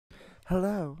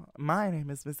Hello, my name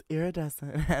is Miss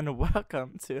Iridescent, and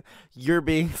welcome to You're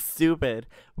Being Stupid,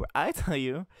 where I tell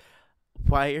you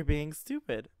why you're being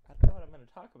stupid. I don't know what I'm going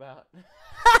to talk about.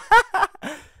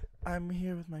 I'm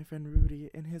here with my friend Rudy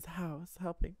in his house,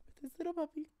 helping with his little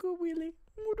puppy, Go Wheelie.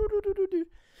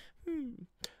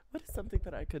 What is something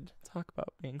that I could talk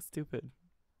about being stupid?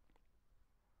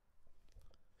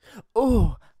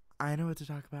 Oh, I know what to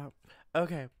talk about.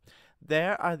 Okay,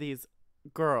 there are these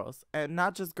girls, and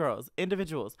not just girls,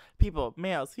 individuals, people,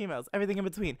 males, females, everything in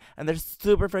between, and they're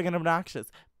super friggin' obnoxious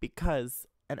because,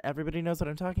 and everybody knows what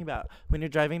I'm talking about, when you're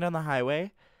driving down the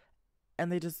highway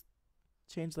and they just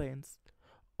change lanes,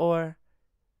 or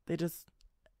they just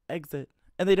exit,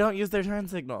 and they don't use their turn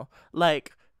signal.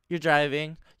 Like, you're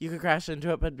driving, you could crash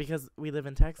into it, but because we live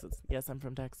in Texas, yes, I'm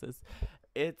from Texas,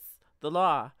 it's the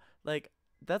law. Like,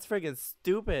 that's friggin'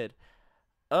 stupid.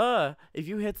 If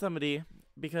you hit somebody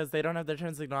because they don't have their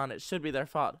turn signal on, it should be their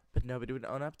fault, but nobody would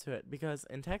own up to it, because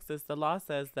in Texas, the law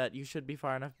says that you should be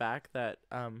far enough back that,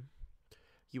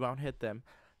 you won't hit them.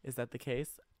 Is that the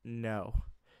case? No.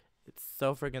 It's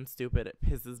so friggin' stupid. It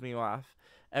pisses me off.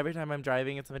 Every time I'm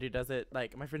driving and somebody does it,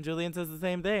 like, my friend Julian says the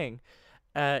same thing.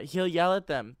 He'll yell at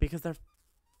them because they're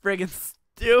friggin'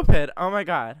 stupid. Oh my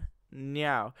god.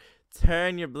 Now,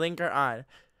 turn your blinker on.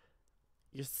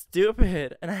 You're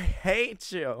stupid, and I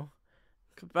hate you.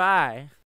 Goodbye.